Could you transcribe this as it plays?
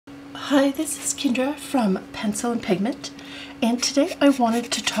Hi, this is Kendra from Pencil and Pigment, and today I wanted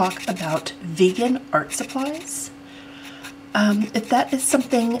to talk about vegan art supplies. If that is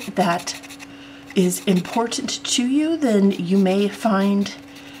something that is important to you, then you may find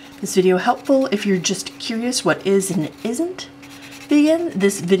this video helpful. If you're just curious what is and isn't vegan,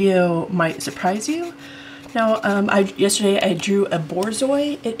 this video might surprise you. Now, yesterday I drew a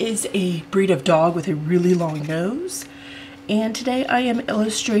Borzoi. It is a breed of dog with a really long nose. And today I am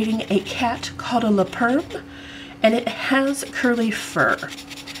illustrating a cat called a La Perme, and it has curly fur.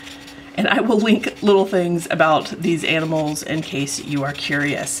 And I will link little things about these animals in case you are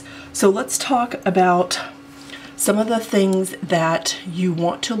curious. So let's talk about some of the things that you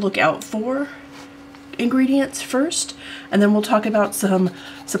want to look out for, ingredients first, and then we'll talk about some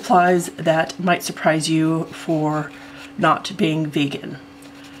supplies that might surprise you for not being vegan.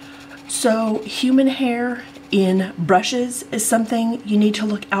 So human hair in brushes is something you need to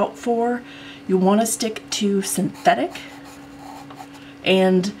look out for. You want to stick to synthetic,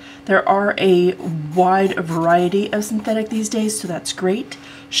 and there are a wide variety of synthetic these days, so that's great.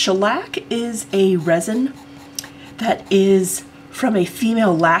 Shellac is a resin that is from a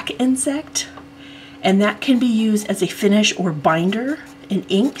female lac insect, and that can be used as a finish or binder in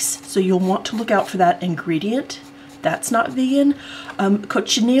inks, so you'll want to look out for that ingredient. That's not vegan.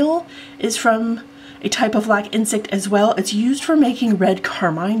 Cochineal is from a type of lac insect as well. It's used for making red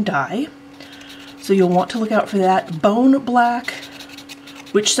carmine dye, so you'll want to look out for that. Bone black,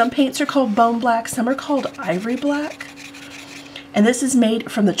 which some paints are called bone black, some are called ivory black, and this is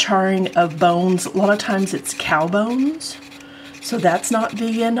made from the charring of bones. A lot of times it's cow bones, so that's not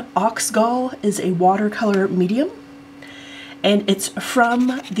vegan. Ox gall is a watercolor medium, and it's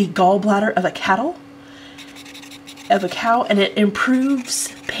from the gallbladder of a cow, and it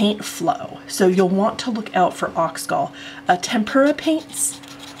improves paint flow, so you'll want to look out for ox gall. Tempera paints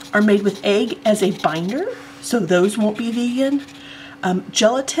are made with egg as a binder, so those won't be vegan.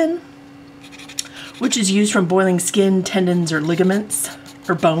 Gelatin, which is used from boiling skin, tendons, or ligaments,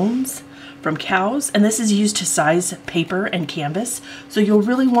 or bones from cows, and this is used to size paper and canvas, so you'll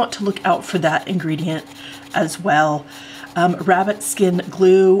really want to look out for that ingredient as well. Rabbit skin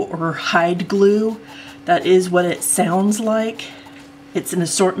glue or hide glue, that is what it sounds like. It's an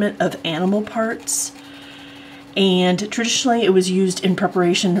assortment of animal parts, and traditionally it was used in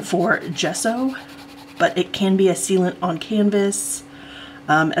preparation for gesso, but it can be a sealant on canvas,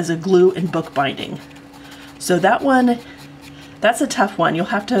 as a glue in bookbinding. So that's a tough one. You'll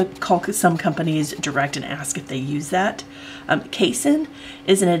have to call some companies direct and ask if they use that. Casein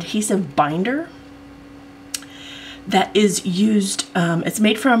is an adhesive binder that is used, it's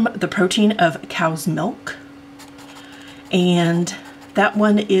made from the protein of cow's milk, and that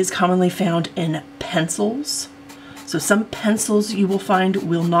one is commonly found in pencils. So some pencils you will find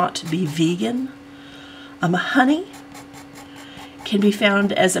will not be vegan. Honey can be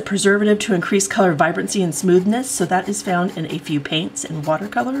found as a preservative to increase color vibrancy and smoothness, so that is found in a few paints and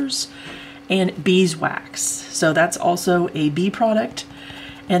watercolors. And beeswax, so that's also a bee product,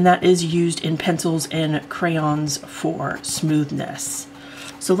 and that is used in pencils and crayons for smoothness.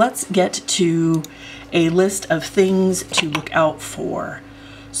 So let's get to a list of things to look out for.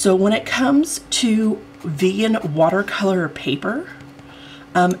 So when it comes to vegan watercolor paper,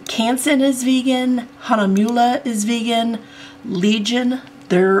 Canson is vegan, Hanamula is vegan, Legion,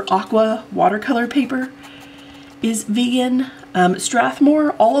 their aqua watercolor paper, is vegan.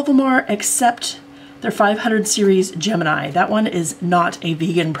 Strathmore, all of them are except their 500 series Gemini. That one is not a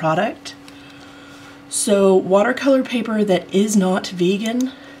vegan product. So watercolor paper that is not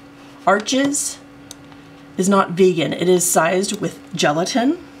vegan, Arches is not vegan. It is sized with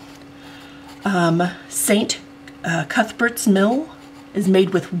gelatin. St. Cuthbert's Mill is made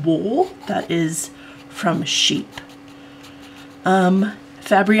with wool that is from sheep.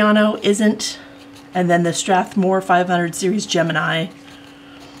 Fabriano isn't, and then the Strathmore 500 series Gemini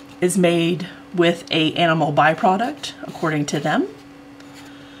is made with a animal byproduct, according to them.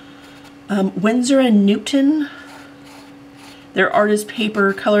 Winsor and Newton, their artist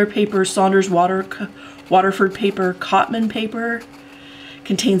paper, color paper, Saunders Waterford paper, Cotman paper,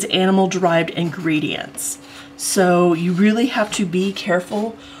 contains animal-derived ingredients. So you really have to be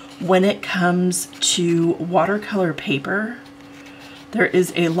careful when it comes to watercolor paper. There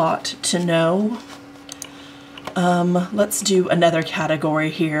is a lot to know. Let's do another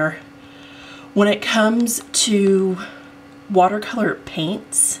category here. When it comes to watercolor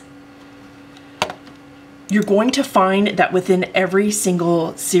paints, you're going to find that within every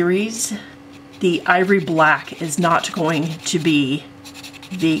single series, the ivory black is not going to be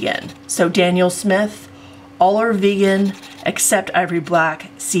vegan. So Daniel Smith, all are vegan except Ivory Black,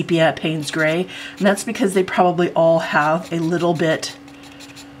 Sepia, Payne's Gray, and that's because they probably all have a little bit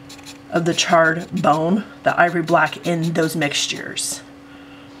of the charred bone, the Ivory Black, in those mixtures.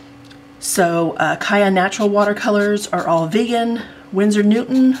 So Kaya Natural watercolors are all vegan. Winsor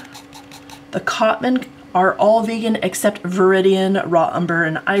Newton, the Cotman are all vegan except Viridian, Raw Umber,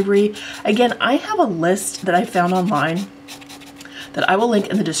 and Ivory. Again, I have a list that I found online that I will link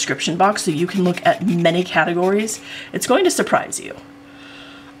in the description box so you can look at many categories. It's going to surprise you.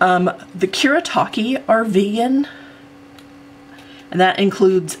 The Kuretake are vegan, and that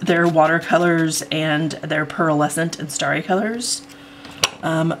includes their watercolors and their pearlescent and starry colors.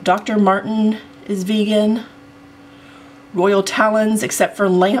 Dr. Martin is vegan. Royal Talons except for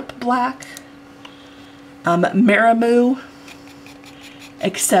Lamp Black. Maramoo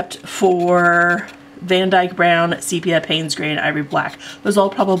except for Van Dyke Brown, Sepia, Payne's Gray, and Ivory Black. Those all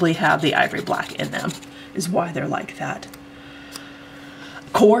probably have the Ivory Black in them, is why they're like that.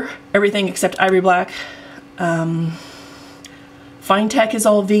 Core, everything except Ivory Black. Fine Tech is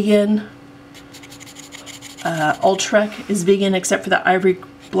all vegan. Ultrek is vegan except for the Ivory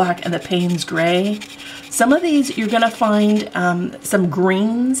Black and the Payne's Gray. Some of these you're gonna find some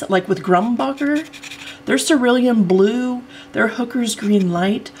greens, like with Grumbacher. Their Cerulean Blue, their Hooker's Green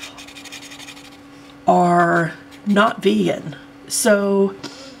Light are not vegan. So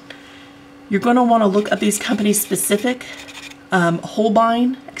you're gonna wanna look up these companies specific.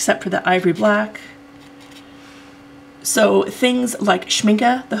 Holbein, except for the Ivory Black. So things like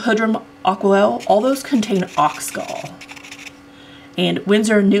Schminke, the Hoodrum Aquarelle, all those contain oxgall. And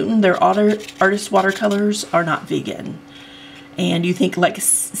Winsor & Newton, their artist watercolors are not vegan. And you think like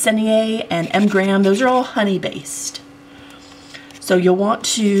Senier and M. Graham, those are all honey based. So you'll want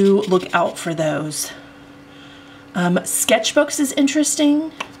to look out for those. Sketchbooks is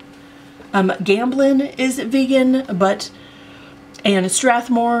interesting. Gamblin is vegan, and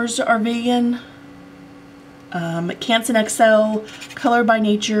Strathmore's are vegan. Canson XL, Color by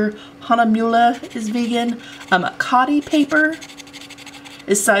Nature, Hanamula is vegan. Cotty paper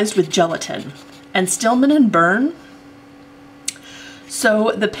is sized with gelatin. And Stillman and Byrne.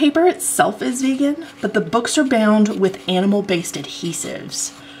 So the paper itself is vegan, but the books are bound with animal-based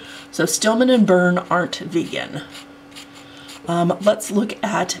adhesives. So Stillman and Byrne aren't vegan. Let's look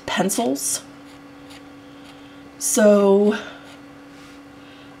at pencils. So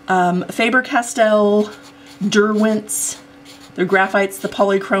Faber-Castell, Derwent's, the graphites, the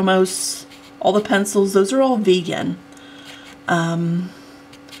polychromos, all the pencils, those are all vegan.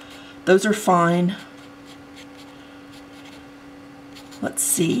 Those are fine. Let's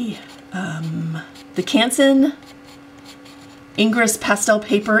see. The Canson, Ingres pastel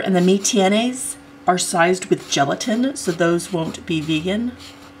paper, and the Mitienes are sized with gelatin, so those won't be vegan.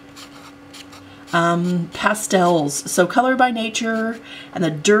 Pastels, so Color by Nature, and the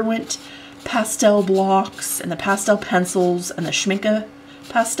Derwent pastel blocks, and the pastel pencils, and the Schminke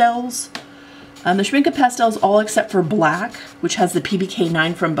pastels. The Schminke pastels, all except for black, which has the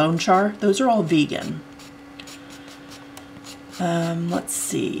PBK9 from Bone Char, those are all vegan. Let's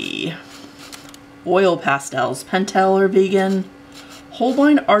see. Oil pastels, Pentel are vegan.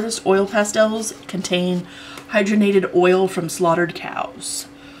 Holbein Artist Oil Pastels contain hydrogenated oil from slaughtered cows.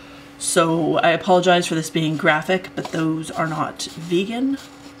 So I apologize for this being graphic, but those are not vegan.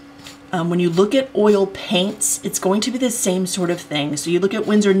 When you look at oil paints, it's going to be the same sort of thing. So you look at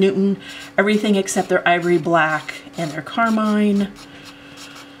Winsor Newton, everything except their Ivory Black and their Carmine.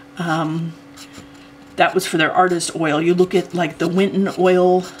 That was for their artist oil. You look at like the Winton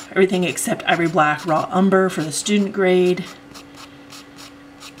oil, everything except Ivory Black, Raw Umber for the student grade.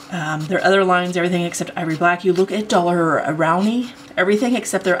 Their other lines, everything except Ivory Black. You look at Dollar Rowney, everything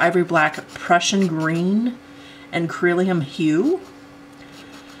except their Ivory Black, Prussian Green, and Corellium Hue.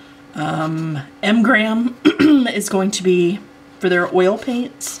 M. Graham is going to be for their oil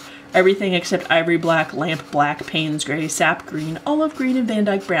paints, everything except Ivory Black, Lamp Black, Payne's Gray, Sap Green, Olive Green, and Van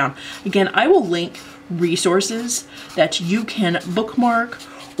Dyke Brown. Again, I will link resources that you can bookmark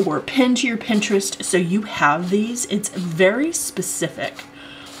or pin to your Pinterest so you have these. It's very specific.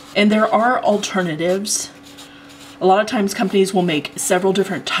 And there are alternatives. A lot of times companies will make several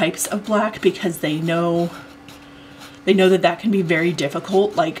different types of black because they know that that can be very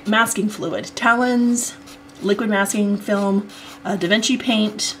difficult, like masking fluid. Talons, liquid masking film, Da Vinci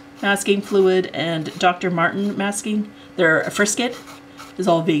paint, masking fluid, and Dr. Martin masking. Their Frisket is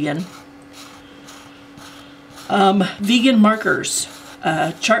all vegan. Vegan markers,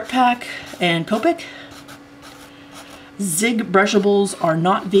 Chart Pack and Copic. Zig brushables are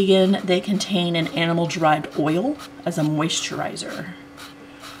not vegan. They contain an animal-derived oil as a moisturizer.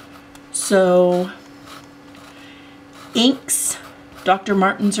 So Inks, Dr.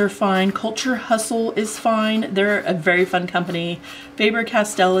 Martens are fine. Culture Hustle is fine. They're a very fun company.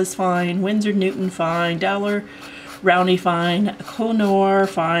 Faber-Castell is fine. Winsor Newton fine. Dowler Rowney fine. Koh-i-Noor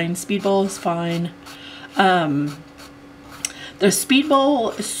fine. Speedball is fine. The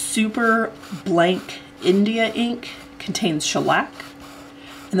Speedball Super Blank India ink contains shellac,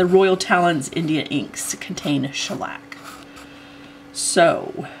 and the Royal Talons India inks contain shellac.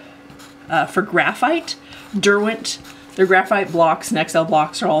 So, for graphite, Derwent, their graphite blocks and XL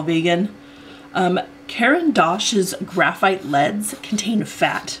blocks are all vegan. Caran d'Ache's graphite leads contain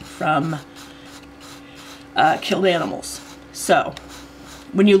fat from killed animals. So,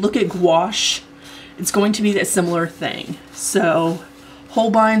 when you look at gouache, it's going to be a similar thing. So,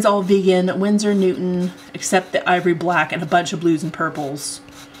 Holbein's all vegan, Winsor Newton, except the ivory black and a bunch of blues and purples.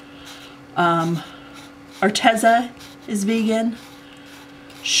 Arteza is vegan.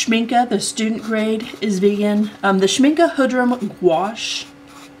 Schminke, the student grade, is vegan. The Schminke Hudrum gouache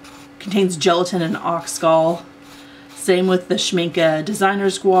contains gelatin and ox gall. Same with the Schminke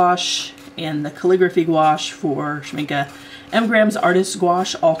designer's gouache and the calligraphy gouache for Schminke. Mgram's artist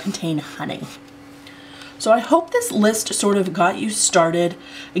gouache all contain honey. So I hope this list sort of got you started.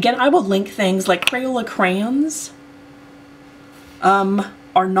 Again, I will link things like Crayola crayons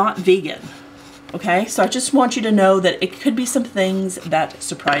are not vegan. Okay, so I just want you to know that it could be some things that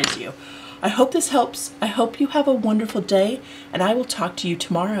surprise you. I hope this helps. I hope you have a wonderful day, and I will talk to you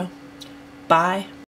tomorrow. Bye.